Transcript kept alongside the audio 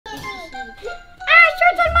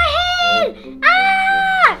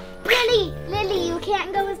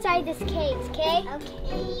this cakes, okay?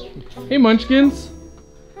 Okay. Hey, Munchkins.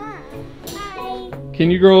 Huh. Hi. Can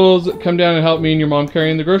you girls come down and help me and your mom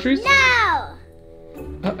carrying the groceries? No!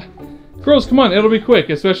 Girls, come on. It'll be quick,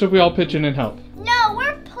 especially if we all pitch in and help. No,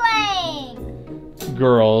 we're playing.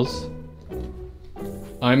 Girls,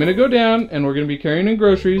 I'm going to go down and we're going to be carrying in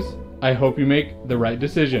groceries. I hope you make the right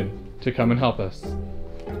decision to come and help us.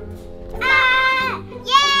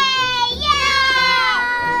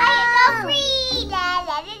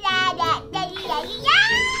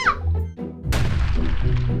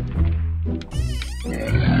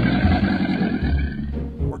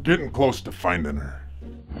 Getting close to finding her.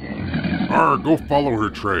 Go follow her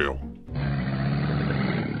trail.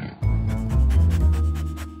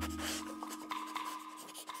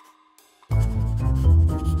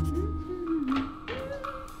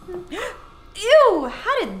 Ew,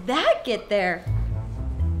 how did that get there?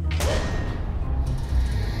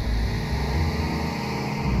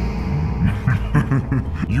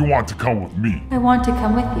 You want to come with me? I want to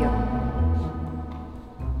come with you.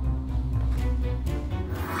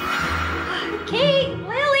 Kate,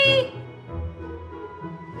 Lily!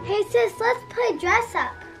 Hey sis, let's play dress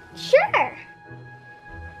up. Sure.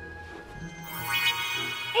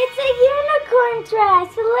 It's a unicorn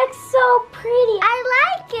dress. It looks so pretty. I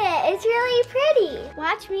like it. It's really pretty.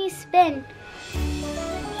 Watch me spin.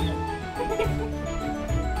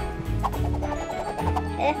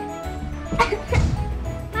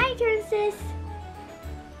 My turn, sis.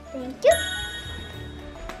 Thank you.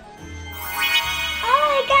 Oh,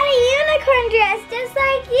 I got a unicorn dress just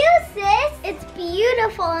like you, sis. It's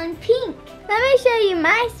beautiful and pink. Let me show you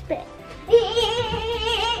my spin.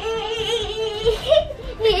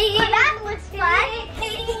 Well, that looks fun.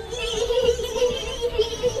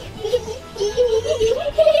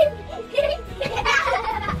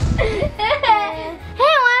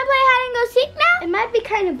 Hey, wanna play hide and go seek now? It might be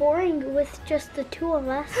kind of boring with just the two of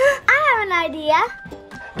us. I have an idea.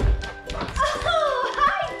 Oh,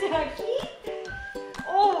 hi, Ducky.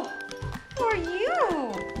 Oh, who are you?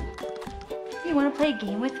 You want to play a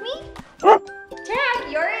game with me?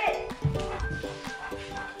 Jack, you're it.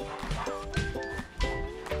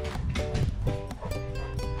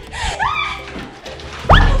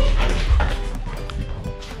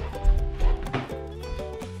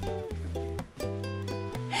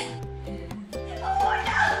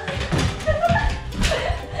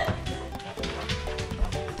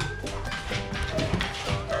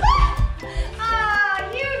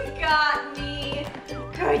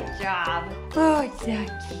 Good job. Oh,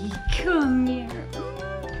 Ducky, come here.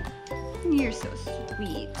 You're so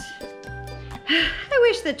sweet. I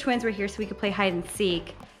wish the twins were here so we could play hide and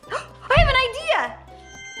seek. I have an idea.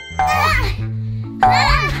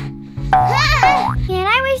 Man,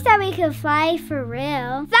 I wish that we could fly for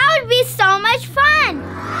real. That would be so much fun.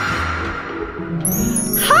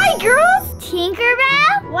 Hi, girls.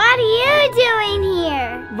 Tinkerbell, what are you doing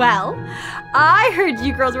here? Well, I heard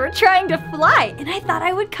you girls were trying to fly, and I thought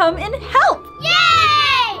I would come and help.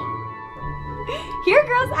 Yay! Here,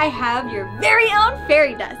 girls, I have your very own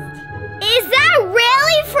fairy dust. Is that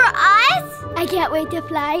really for us? I can't wait to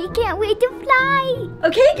fly. I can't wait to fly.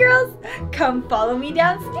 Okay, girls, come follow me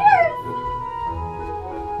downstairs.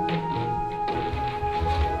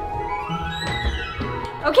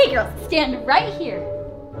 Okay, girls, stand right here.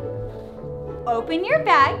 Open your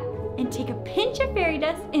bag and take a pinch of fairy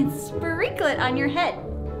dust and sprinkle it on your head.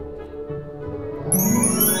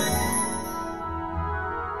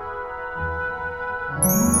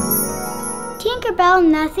 Tinkerbell,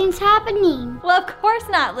 nothing's happening. Well, of course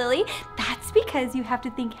not, Lily. That's because you have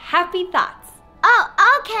to think happy thoughts. Oh,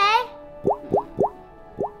 okay.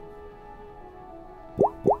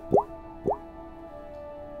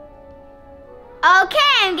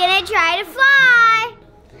 Okay, I'm gonna try to fly.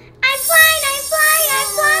 I'm flying, I'm flying, I'm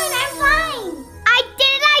flying, I'm flying. I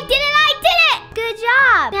did it, I did it, I did it. Good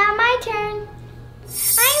job. Now my turn.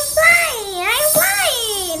 I'm flying, I'm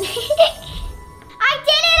flying. I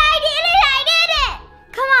did it, I did it, I did it.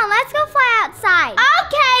 Come on, let's go fly outside.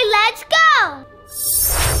 Okay, let's go.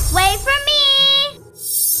 Wait for me.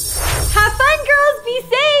 Have fun, girls. Be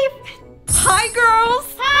safe. Hi,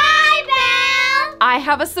 girls. Hi, Belle. I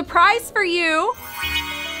have a surprise for you.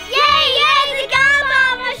 Yay, yay, the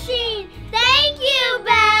gumball machine. Thank you,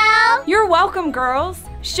 Belle. You're welcome, girls.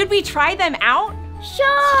 Should we try them out?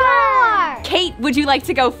 Sure. Kate, would you like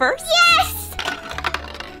to go first? Yes.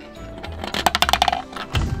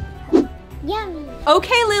 Yummy.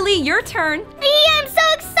 Okay, Lily, your turn. I'm so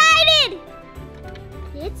excited.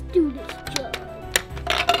 Let's do this job.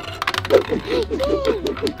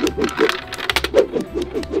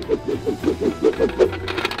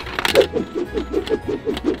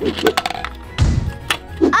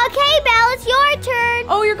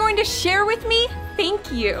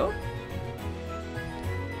 you.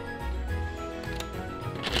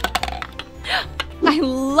 I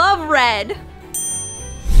love red.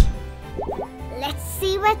 Let's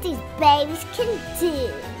see what these babies can do.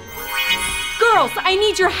 Girls, I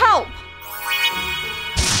need your help.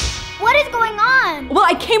 What is going on? Well,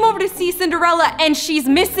 I came over to see Cinderella and she's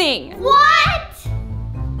missing. What?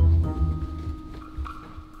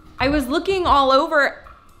 I was looking all over.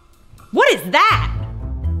 What is that?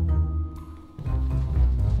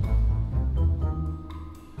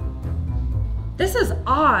 This is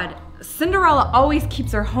odd. Cinderella always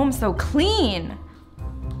keeps her home so clean.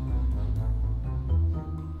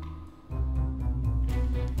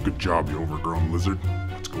 Good job, you overgrown lizard.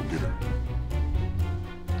 Let's go get her.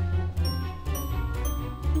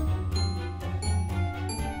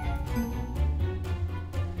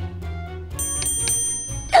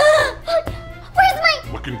 Where's my...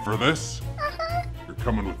 Looking for this? You're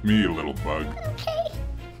coming with me, you little bug. Okay.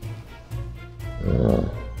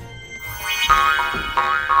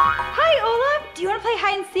 Hi, Olaf. Do you want to play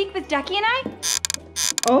hide and seek with Ducky and I?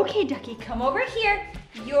 Okay, Ducky, come over here.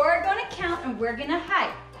 You're gonna count and we're gonna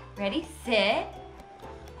hide. Ready? Sit.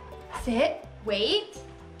 Sit. Wait.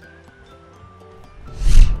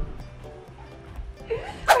 All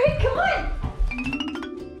right, come on.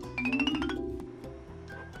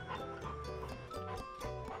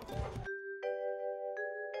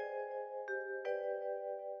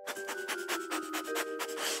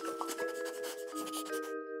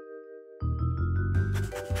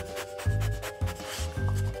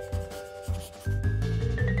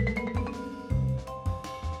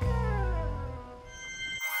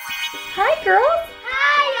 Hi, girls.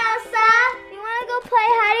 Hi, Elsa. You want to go play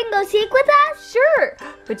hide and go seek with us? Sure.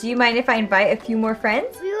 But do you mind if I invite a few more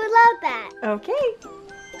friends? We would love that. Okay.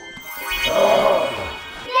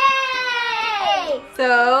 Yay!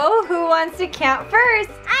 So, who wants to count first?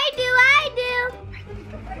 I do.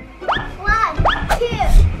 1, 2,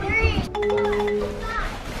 3, 4, 5,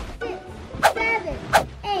 6, 7,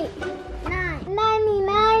 8, 9,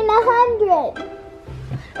 99, 100.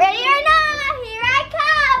 Ready or not, here I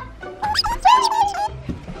come.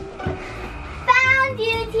 Found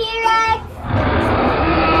you, T-Rex.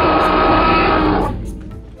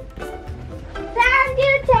 Found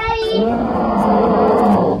you, Teddy.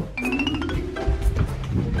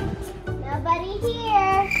 Nobody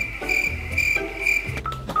here.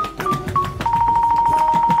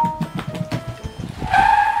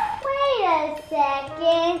 Wait a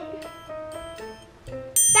second.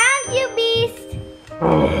 Found you, Beast.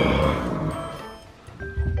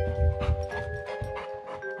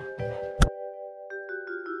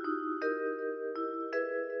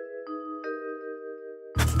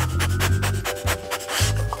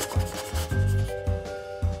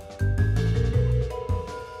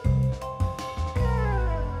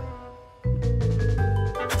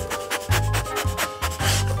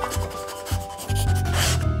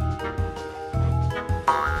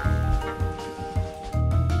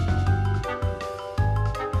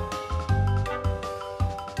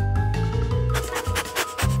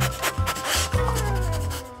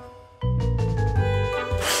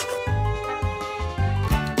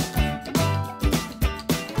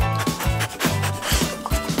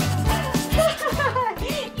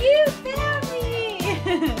 You found me!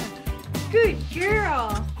 Good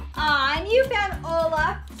girl. Aw, and you found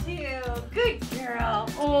Olaf too. Good girl.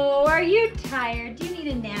 Oh, are you tired? Do you need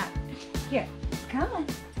a nap? Here, come on.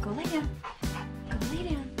 Go lay down. Go lay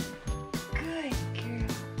down. Good girl.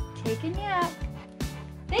 Take a nap.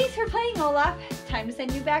 Thanks for playing, Olaf. Time to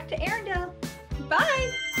send you back to Arendelle.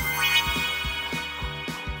 Bye.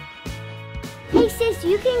 Hey sis,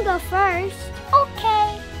 you can go first.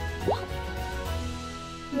 Okay.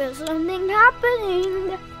 There's something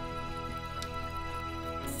happening.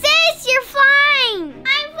 Sis, you're flying!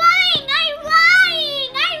 I'm flying! I'm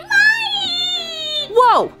flying! I'm flying!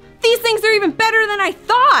 Whoa, these things are even better than I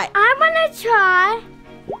thought. I'm gonna try.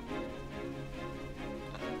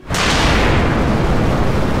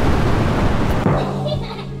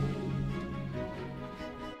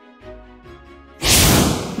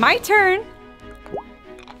 My turn.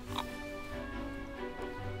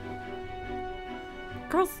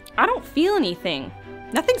 Girls, I don't feel anything.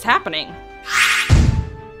 Nothing's happening.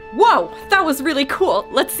 Whoa, that was really cool.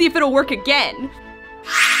 Let's see if it'll work again.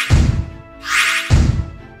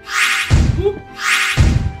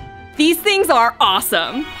 These things are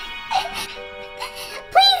awesome. Please,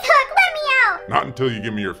 Hook, let me out! Not until you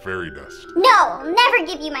give me your fairy dust. No, I'll never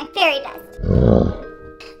give you my fairy dust.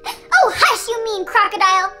 Oh, hush, you mean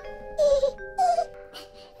crocodile.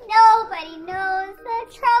 Nobody knows the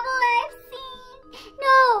trouble I've seen.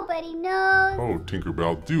 Nobody knows. Oh,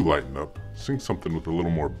 Tinkerbell, do lighten up. Sing something with a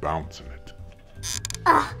little more bounce in it.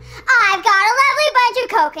 I've got a lovely bunch of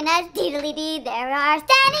coconuts. Deedly-dee, there are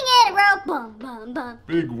standing in a row. Bum, bum, bum.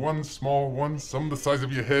 Big ones, small ones, some the size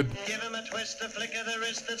of your head. Give him a twist, a flick of the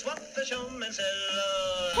wrist, that's what the showman said.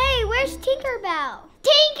 Hey, where's Tinkerbell?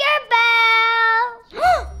 Tinkerbell!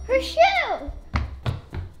 Her shoe!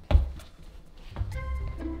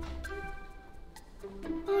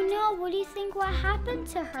 Oh no, what do you think what happened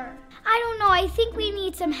to her? I don't know, I think we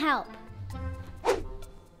need some help.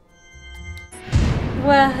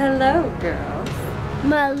 Well, hello, girls.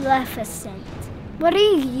 Maleficent, what are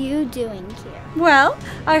you doing here? Well,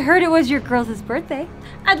 I heard it was your girls' birthday.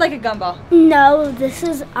 I'd like a gumball. No, this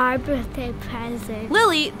is our birthday present.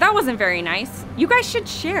 Lily, that wasn't very nice. You guys should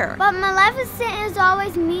share. But Maleficent is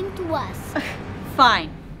always mean to us. Fine.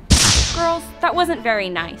 Girls, that wasn't very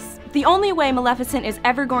nice. The only way Maleficent is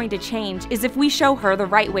ever going to change is if we show her the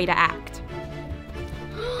right way to act.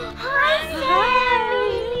 Hi,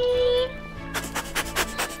 Sammy!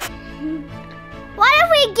 What if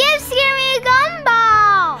we give Sammy a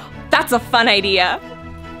gumball? That's a fun idea.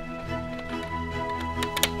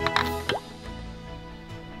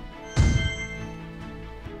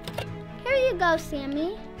 Here you go,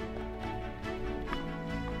 Sammy.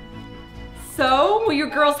 So, will you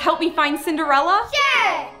girls help me find Cinderella?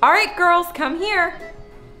 Sure! All right, girls, come here.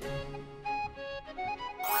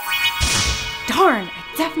 Darn, I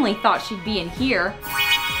definitely thought she'd be in here.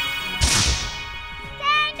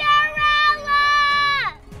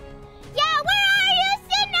 Cinderella! Yeah, where are you,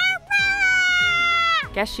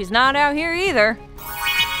 Cinderella? Guess she's not out here either.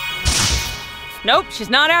 Nope, she's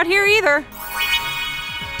not out here either.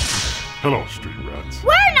 Hello, street rats.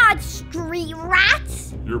 We're not street rats.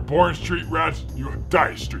 You're born street rats, you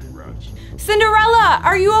die street rats. Cinderella,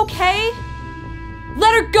 are you okay?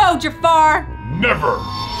 Let her go, Jafar. Never!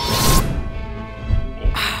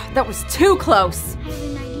 That was too close. I have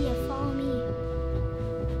an idea. Follow me.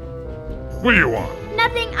 What do you want?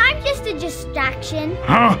 Nothing. I'm just a distraction.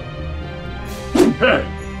 Huh? Hey!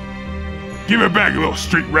 Give it back, you little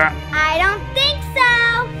street rat. I don't think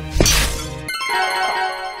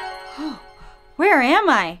so. Where am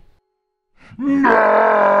I?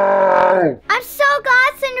 No! I'm so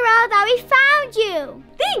glad, Cinderella, that we found you.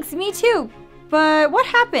 Thanks, me too. But what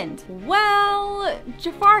happened? Well,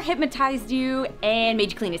 Jafar hypnotized you and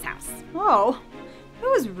made you clean his house. Oh, that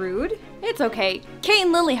was rude. It's okay. Kate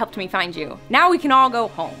and Lily helped me find you. Now we can all go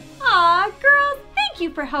home. Aw, girls, thank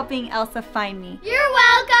you for helping Elsa find me. You're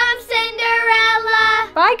welcome,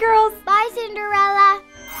 Cinderella. Bye, girls. Bye, Cinderella.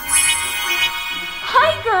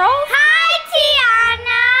 Hi, girls. Hi,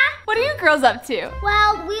 Tiana. What are you girls up to?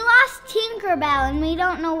 Well, we lost Tinkerbell and we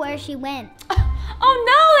don't know where she went. Oh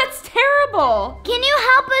no, that's terrible. Can you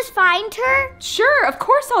help us find her? Sure, of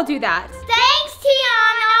course I'll do that. Thanks,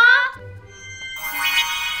 Tiana.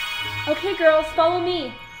 Okay, girls, follow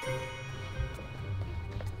me.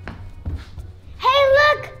 Hey,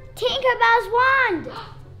 look, Tinkerbell's wand.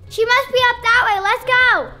 She must be up that way. Let's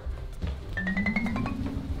go.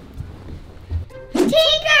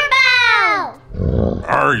 Tinkerbell!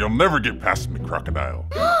 You'll never get past me, crocodile.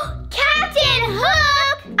 Captain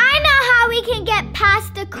Hook! I know how we can get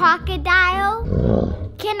past the crocodile.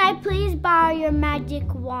 Can I please borrow your magic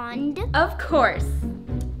wand? Of course.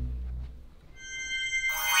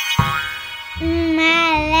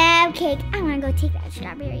 I love cake. I'm gonna go take that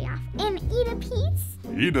strawberry off and eat a piece.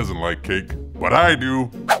 He doesn't like cake, but I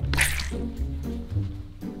do.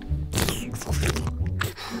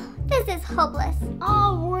 This is hopeless.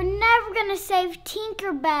 Oh, we're never gonna save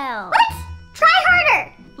Tinkerbell. What? Try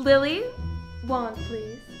harder. Lily, wand,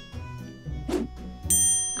 please.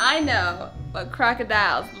 I know what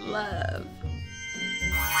crocodiles love.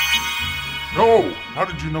 No! How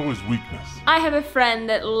did you know his weakness? I have a friend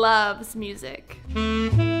that loves music. Yay,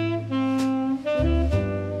 no,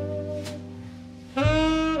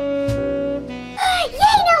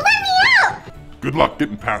 let me out! Good luck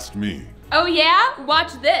getting past me. Oh yeah?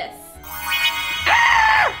 Watch this.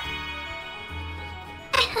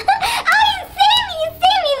 Oh, you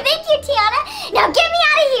saved me! Thank you, Tiana. Now get me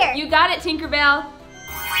out of here. You got it, Tinkerbell.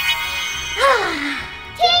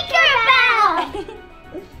 Tinkerbell!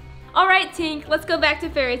 All right, Tink, let's go back to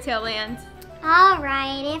Fairy Tale Land. All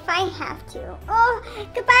right, if I have to. Oh,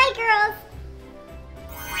 goodbye, girls.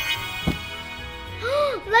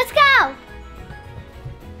 Let's go.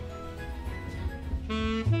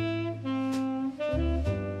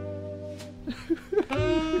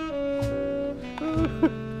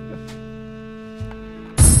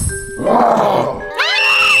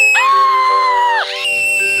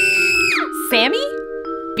 Sammy?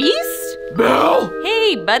 Beast? Belle!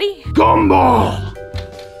 Ready? Gumball!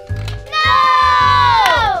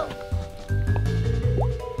 No!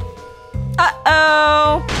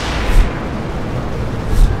 Uh-oh.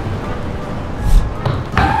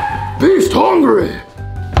 Beast hungry!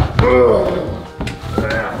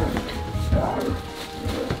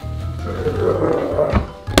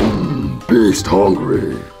 Beast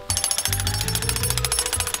hungry.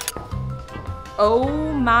 Oh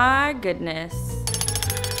my goodness.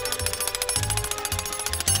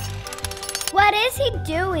 What is he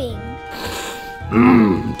doing?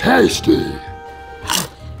 Tasty.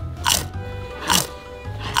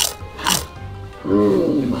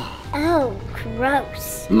 Oh,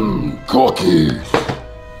 gross. Cookies.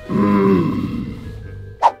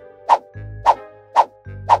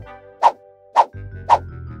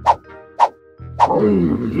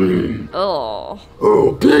 Oh.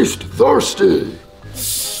 Oh, beast thirsty.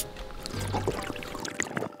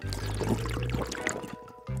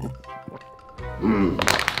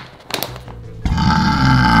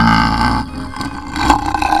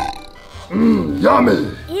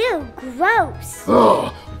 Yummy. Ew, gross.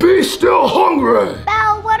 Beast still hungry.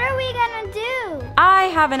 Belle, what are we gonna do? I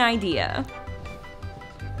have an idea.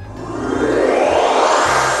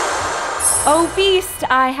 Oh, Beast,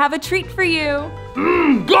 I have a treat for you.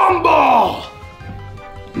 Gumball.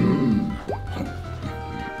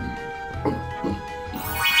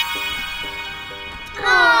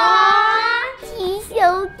 Aww, she's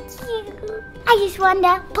so cute. I just wanted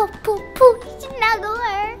to snuggle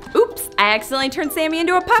her. Oops, I accidentally turned Sammy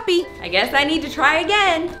into a puppy. I guess I need to try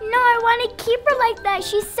again. No, I want to keep her like that.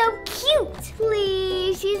 She's so cute.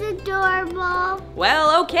 Please, she's adorable.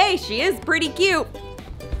 Well, okay, she is pretty cute.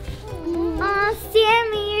 Aw,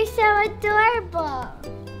 Sammy, you're so adorable.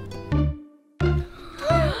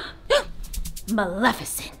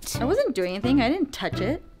 Maleficent. I wasn't doing anything. I didn't touch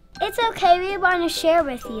it. It's okay, we want to share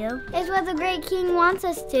with you. It's what the great king wants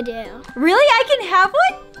us to do. Really? I can have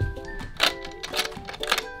one?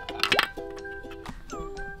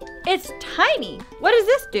 It's tiny. What does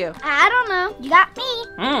this do? I don't know. You got me.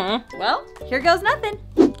 Well, here goes nothing.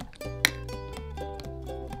 Wait,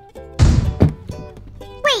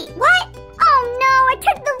 what? Oh no, I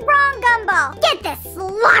took the wrong gumball. Get this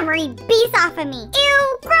slobbery beast off of me.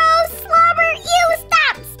 Ew, gross.